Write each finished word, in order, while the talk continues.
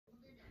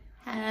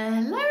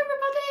Hello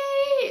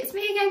everybody, it's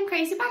me again,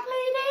 Crazy Bag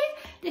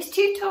Lady. This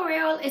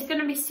tutorial is going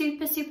to be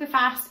super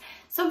fast.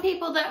 Some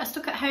people that are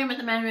stuck at home at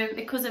the moment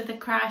because of the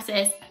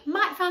crisis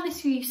might find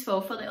this useful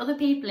for the other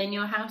people in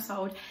your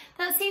household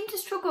that seem to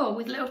struggle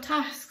with little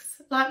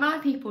tasks like my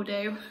people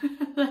do.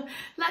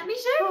 Let me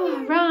show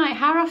you. Right,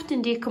 how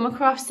often do you come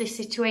across this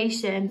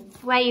situation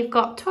where you've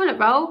got toilet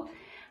roll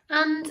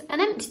and an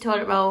empty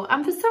toilet roll,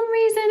 and for some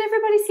reason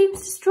everybody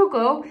seems to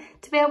struggle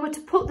to be able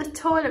to put the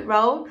toilet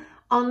roll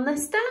on the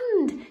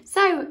stand?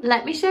 So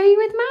let me show you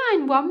with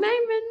mine, one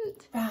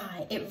moment.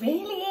 Right, it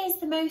really is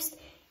the most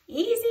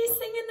easiest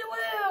thing in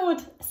the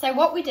world. So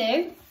what we do,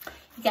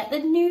 you get the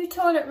new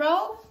toilet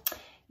roll,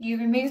 you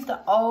remove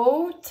the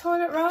old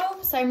toilet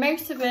roll. So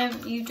most of them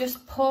you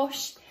just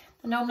push,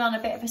 they're normally on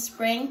a bit of a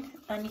spring,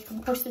 and you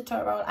can push the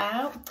toilet roll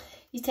out.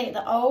 You take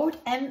the old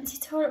empty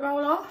toilet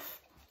roll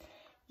off,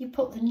 you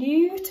put the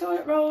new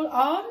toilet roll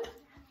on,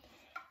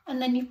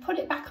 and then you put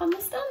it back on the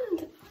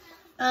stand,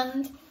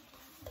 and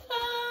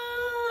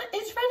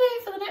it's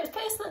ready for the next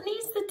person that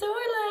needs the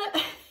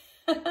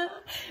toilet.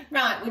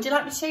 Right, would you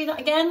like me to show you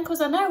that again?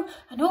 Because I know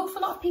an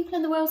awful lot of people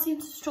in the world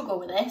seem to struggle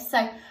with this.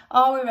 So,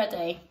 are we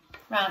ready?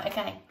 Right,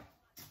 okay.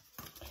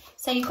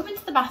 So you come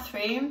into the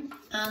bathroom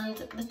and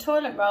the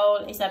toilet roll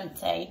is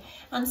empty.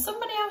 And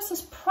somebody else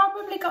has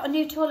probably got a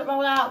new toilet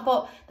roll out,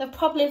 but they'll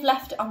probably have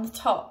left it on the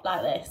top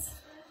like this.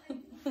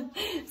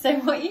 So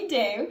what you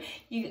do,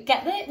 you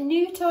get the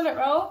new toilet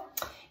roll,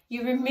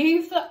 you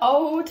remove the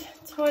old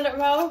toilet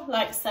roll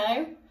like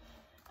so,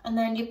 and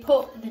then you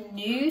put the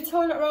new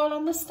toilet roll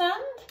on the stand,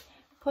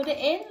 put it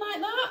in like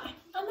that,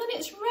 and then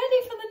it's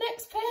ready for the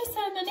next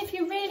person. And if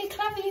you're really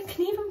clever, you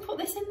can even put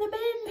this in the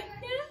bin.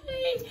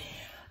 Yay!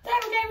 There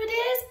we go, my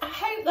dears. I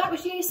hope that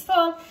was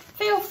useful.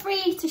 Feel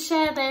free to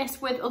share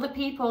this with other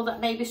people that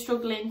may be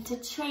struggling to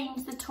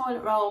change the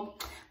toilet roll.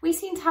 We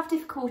seem to have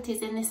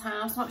difficulties in this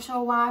house, not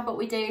sure why, but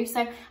we do. So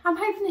I'm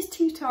hoping this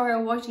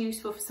tutorial was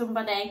useful for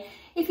somebody.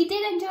 If you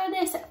did enjoy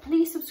this,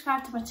 please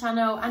subscribe to my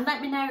channel and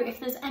let me know if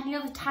there's any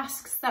other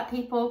tasks that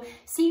people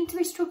seem to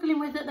be struggling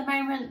with at the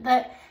moment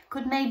that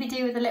could maybe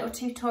do with a little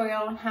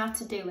tutorial on how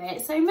to do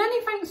it. So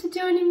many thanks for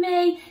joining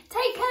me.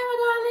 Take care, my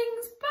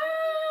darlings.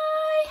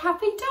 Bye.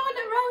 Happy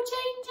toilet roll,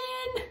 Jayne.